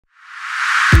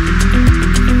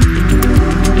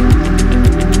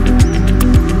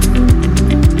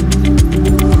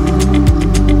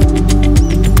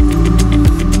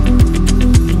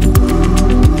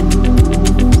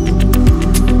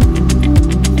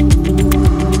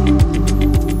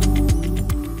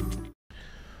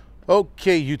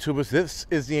Okay, YouTubers, this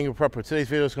is the Angryprepper. Today's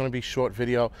video is going to be a short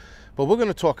video, but we're going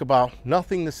to talk about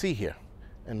nothing to see here.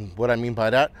 And what I mean by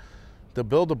that, the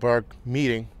Bilderberg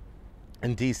meeting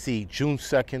in DC, June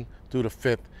 2nd through the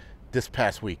 5th, this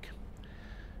past week.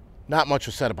 Not much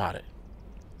was said about it.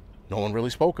 No one really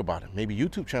spoke about it. Maybe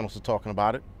YouTube channels are talking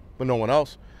about it, but no one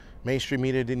else. Mainstream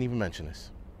media didn't even mention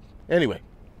this. Anyway,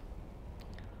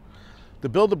 the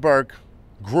Bilderberg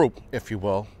group, if you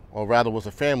will, or rather was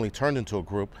a family turned into a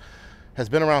group, has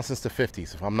been around since the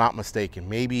 50s, if I'm not mistaken,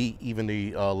 maybe even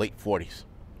the late 40s.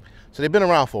 So they've been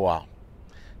around for a while.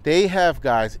 They have,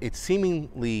 guys, it's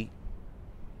seemingly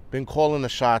been calling the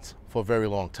shots for a very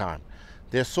long time.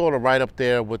 They're sort of right up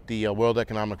there with the World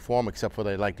Economic Forum, except for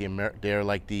they're like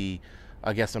the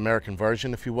I guess, American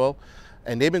version, if you will.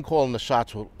 And they've been calling the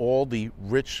shots with all the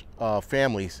rich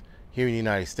families here in the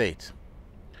United States.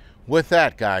 With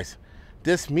that, guys,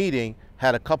 this meeting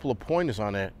had a couple of pointers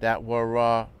on it that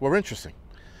were interesting,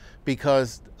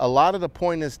 because a lot of the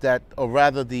pointers that, or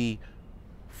rather the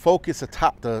focus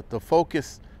the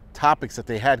focus topics that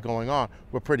they had going on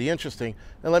were pretty interesting.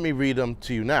 And let me read them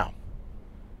to you now.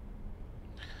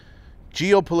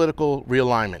 Geopolitical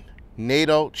realignment,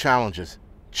 NATO challenges,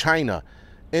 China,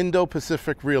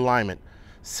 Indo-Pacific realignment,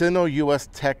 Sino-US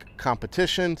tech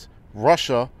competitions,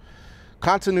 Russia,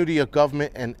 continuity of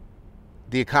government and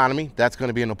the economy, that's going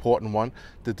to be an important one.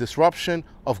 The disruption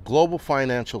of global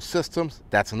financial systems,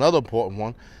 that's another important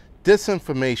one.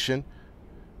 Disinformation,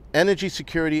 energy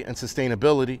security and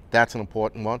sustainability, that's an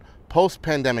important one.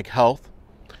 Post-pandemic health,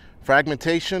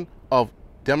 fragmentation of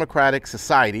democratic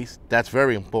societies, that's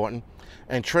very important.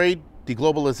 And trade,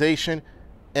 deglobalization,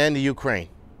 and the Ukraine.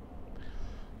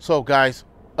 So, guys,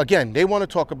 again, they want to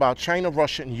talk about China,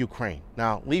 Russia, and Ukraine.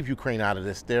 Now, leave Ukraine out of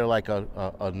this. They're like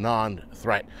a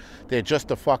non-threat. They're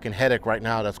just a fucking headache right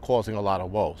now that's causing a lot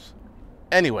of woes.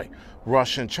 Anyway,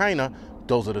 Russia and China,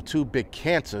 those are the two big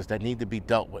cancers that need to be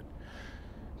dealt with.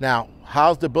 Now,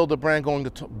 how's the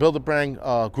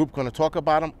Bilderberg group going to talk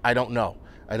about them? I don't know.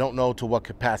 I don't know to what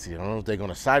capacity. I don't know if they're going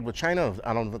to side with China.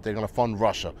 I don't know if they're going to fund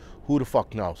Russia. Who the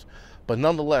fuck knows? But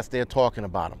nonetheless, they're talking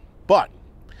about them. But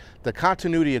the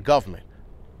continuity of government,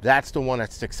 that's the one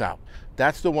that sticks out.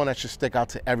 That's the one that should stick out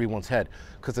to everyone's head.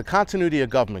 Because the continuity of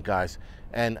government, guys,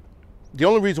 and the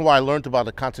only reason why I learned about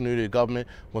the continuity of government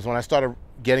was when I started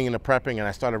getting into prepping and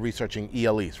I started researching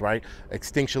ELEs, right?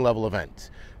 Extinction level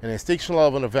events. And an extinction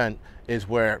level event is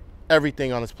where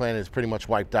everything on this planet is pretty much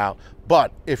wiped out.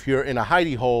 But if you're in a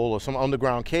hidey hole or some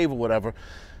underground cave or whatever,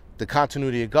 the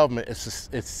continuity of government is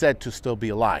said to still be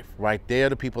alive, right? They're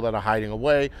the people that are hiding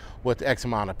away with X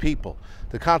amount of people.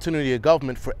 The continuity of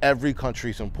government for every country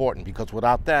is important, because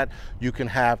without that, you can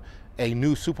have a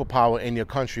new superpower in your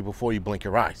country before you blink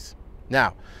your eyes.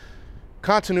 Now,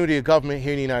 continuity of government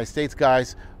here in the United States,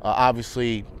 guys,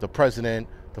 obviously the president,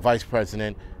 the vice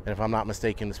president, and if I'm not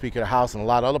mistaken, the Speaker of the House and a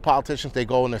lot of other politicians, they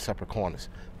go in their separate corners.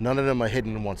 None of them are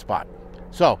hidden in one spot.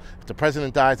 So if the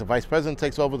president dies, the vice president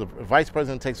takes over, the vice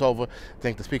president takes over, I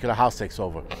think the Speaker of the House takes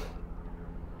over.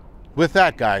 With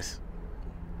that, guys,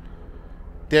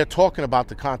 they're talking about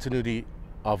the continuity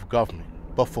of government.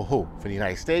 But for who? For the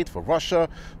United States, for Russia,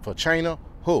 for China?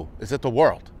 Who? Is it the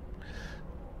world?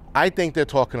 I think they're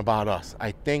talking about us.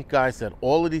 I think, guys, that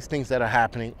all of these things that are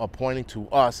happening are pointing to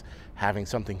us having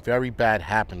something very bad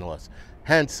happen to us.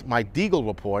 Hence, my Deagle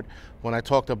report, when I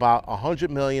talked about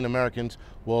 100 million Americans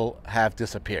will have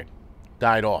disappeared,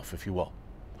 died off, if you will.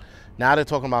 Now they're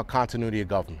talking about continuity of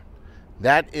government.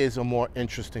 That is a more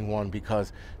interesting one,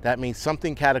 because that means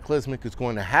something cataclysmic is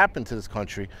going to happen to this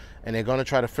country, and they're going to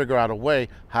try to figure out a way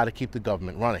how to keep the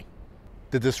government running.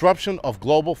 The disruption of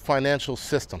global financial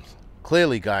systems.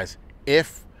 Clearly, guys,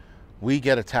 if we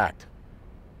get attacked,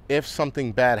 if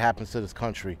something bad happens to this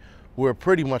country, we're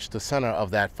pretty much the center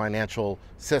of that financial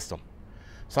system.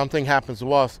 Something happens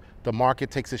to us, the market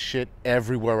takes a shit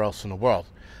everywhere else in the world.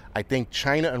 I think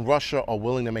China and Russia are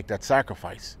willing to make that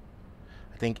sacrifice.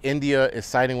 I think India is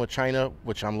siding with China,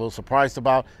 which I'm a little surprised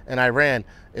about, and Iran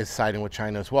is siding with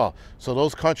China as well. So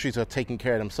those countries are taking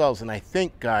care of themselves. And I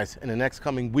think, guys, in the next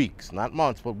coming weeks, not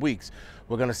months, but weeks,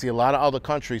 we're going to see a lot of other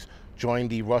countries join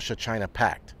the Russia-China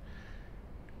pact.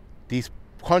 These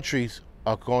countries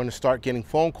are going to start getting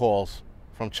phone calls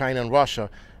from China and Russia,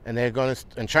 and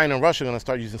China and Russia are going to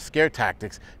start using scare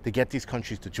tactics to get these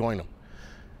countries to join them,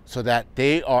 so that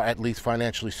they are at least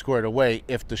financially squared away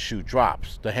if the shoe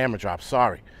drops, the hammer drops,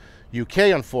 sorry. UK,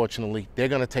 unfortunately, they're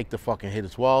going to take the fucking hit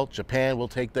as well. Japan will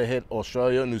take the hit,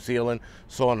 Australia, New Zealand,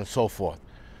 so on and so forth.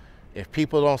 If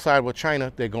people don't side with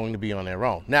China, they're going to be on their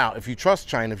own. Now, if you trust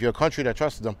China, if you're a country that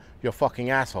trusts them, you're a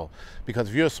fucking asshole. Because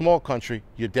if you're a small country,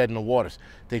 you're dead in the waters.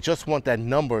 They just want that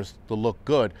numbers to look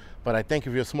good. But I think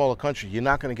if you're a smaller country, you're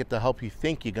not going to get the help you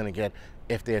think you're going to get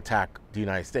if they attack the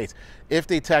United States. If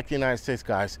they attack the United States,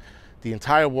 guys, the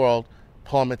entire world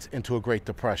plummets into a Great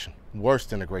Depression. Worse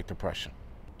than a Great Depression.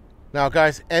 Now,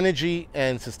 guys, energy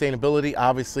and sustainability,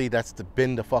 obviously, that's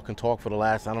been the fucking talk for the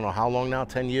last, I don't know how long now,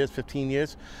 10 years, 15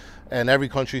 years. And every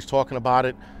country's talking about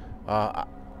it.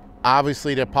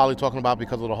 Obviously, they're probably talking about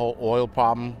because of the whole oil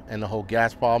problem and the whole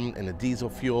gas problem and the diesel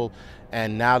fuel.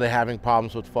 And now they're having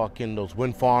problems with fucking those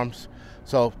wind farms.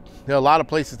 So there are a lot of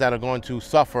places that are going to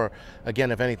suffer,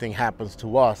 again, if anything happens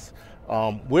to us.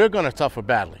 We're going to suffer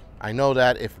badly. I know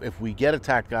that if we get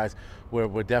attacked, guys,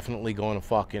 we're definitely going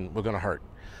to we're going to hurt.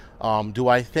 Do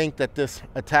I think that this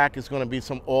attack is going to be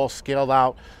some all scaled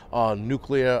out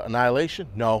nuclear annihilation?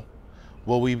 No.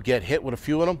 Will we get hit with a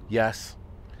few of them? Yes.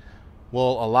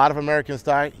 Will a lot of Americans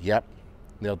die? Yep.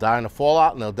 They'll die in the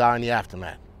fallout and they'll die in the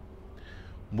aftermath.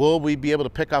 Will we be able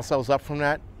to pick ourselves up from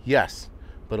that? Yes.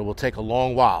 But it will take a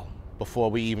long while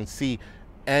before we even see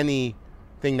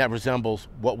anything that resembles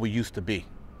what we used to be.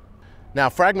 Now,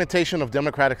 fragmentation of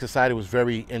democratic society was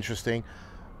very interesting.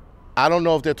 I don't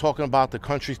know if they're talking about the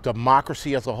country's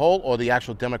democracy as a whole or the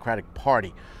actual Democratic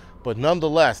Party. But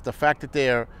nonetheless, the fact that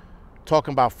they're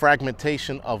talking about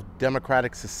fragmentation of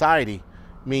democratic society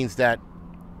means that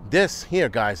this here,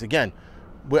 guys, again,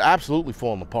 we're absolutely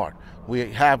falling apart.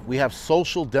 We have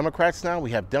social Democrats now.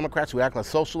 We have Democrats who act like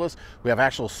socialists. We have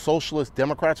actual socialist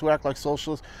Democrats who act like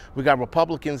socialists. We got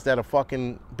Republicans that are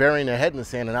fucking burying their head in the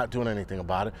sand and not doing anything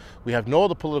about it. We have no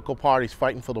other political parties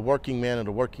fighting for the working man and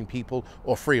the working people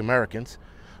or free Americans.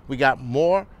 We got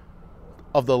more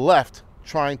of the left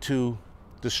trying to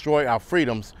destroy our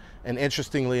freedoms. And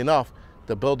interestingly enough,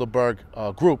 the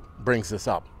Bilderberg group brings this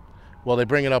up. Well, they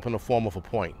bring it up in the form of a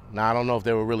point. Now, I don't know if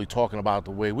they were really talking about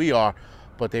the way we are,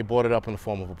 but they brought it up in the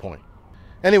form of a point.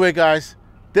 Anyway, guys,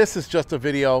 this is just a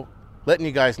video letting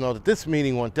you guys know that this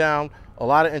meeting went down. A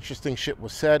lot of interesting shit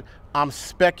was said. I'm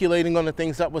speculating on the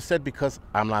things that was said because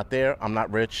I'm not there. I'm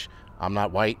not rich. I'm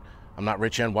not white. I'm not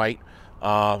rich and white.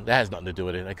 That has nothing to do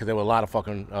with it because there were a lot of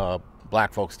fucking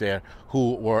black folks there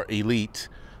who were elite.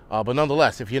 But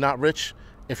nonetheless, if you're not rich,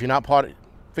 if you're not part of,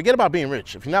 forget about being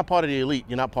rich. If you're not part of the elite,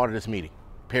 you're not part of this meeting,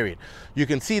 period. You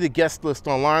can see the guest list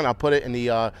online. I'll put it in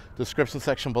the description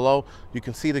section below. You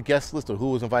can see the guest list of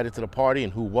who was invited to the party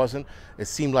and who wasn't. It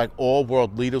seemed like all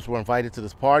world leaders were invited to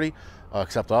this party,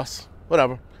 except us,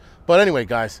 whatever. But anyway,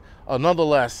 guys,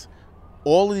 nonetheless,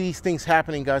 all of these things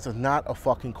happening, guys, are not a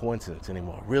fucking coincidence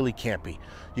anymore. It really can't be.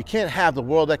 You can't have the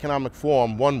World Economic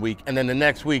Forum one week and then the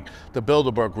next week the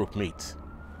Bilderberg group meets.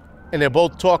 And they're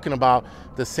both talking about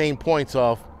the same points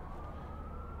of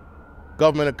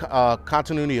government,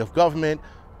 continuity of government,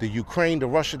 the Ukraine, the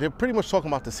Russia. They're pretty much talking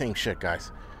about the same shit,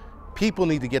 guys. People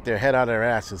need to get their head out of their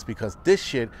asses because this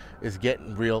shit is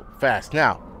getting real fast.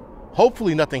 Now,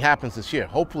 hopefully nothing happens this year.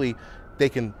 Hopefully they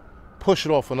can push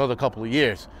it off another couple of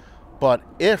years. But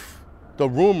if the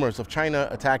rumors of China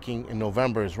attacking in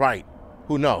November is right,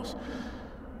 who knows?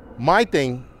 My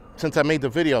thing, since I made the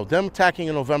video, them attacking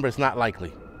in November is not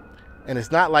likely. And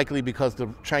it's not likely because the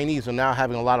Chinese are now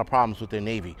having a lot of problems with their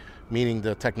Navy, meaning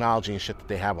the technology and shit that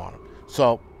they have on them.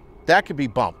 So that could be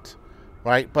bumped,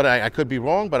 right? But I could be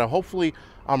wrong, but hopefully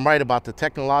I'm right about the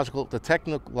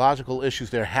technological issues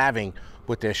they're having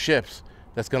with their ships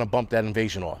that's going to bump that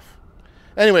invasion off.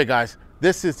 Anyway, guys,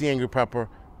 this is the Angry Prepper.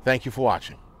 Thank you for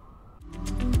watching.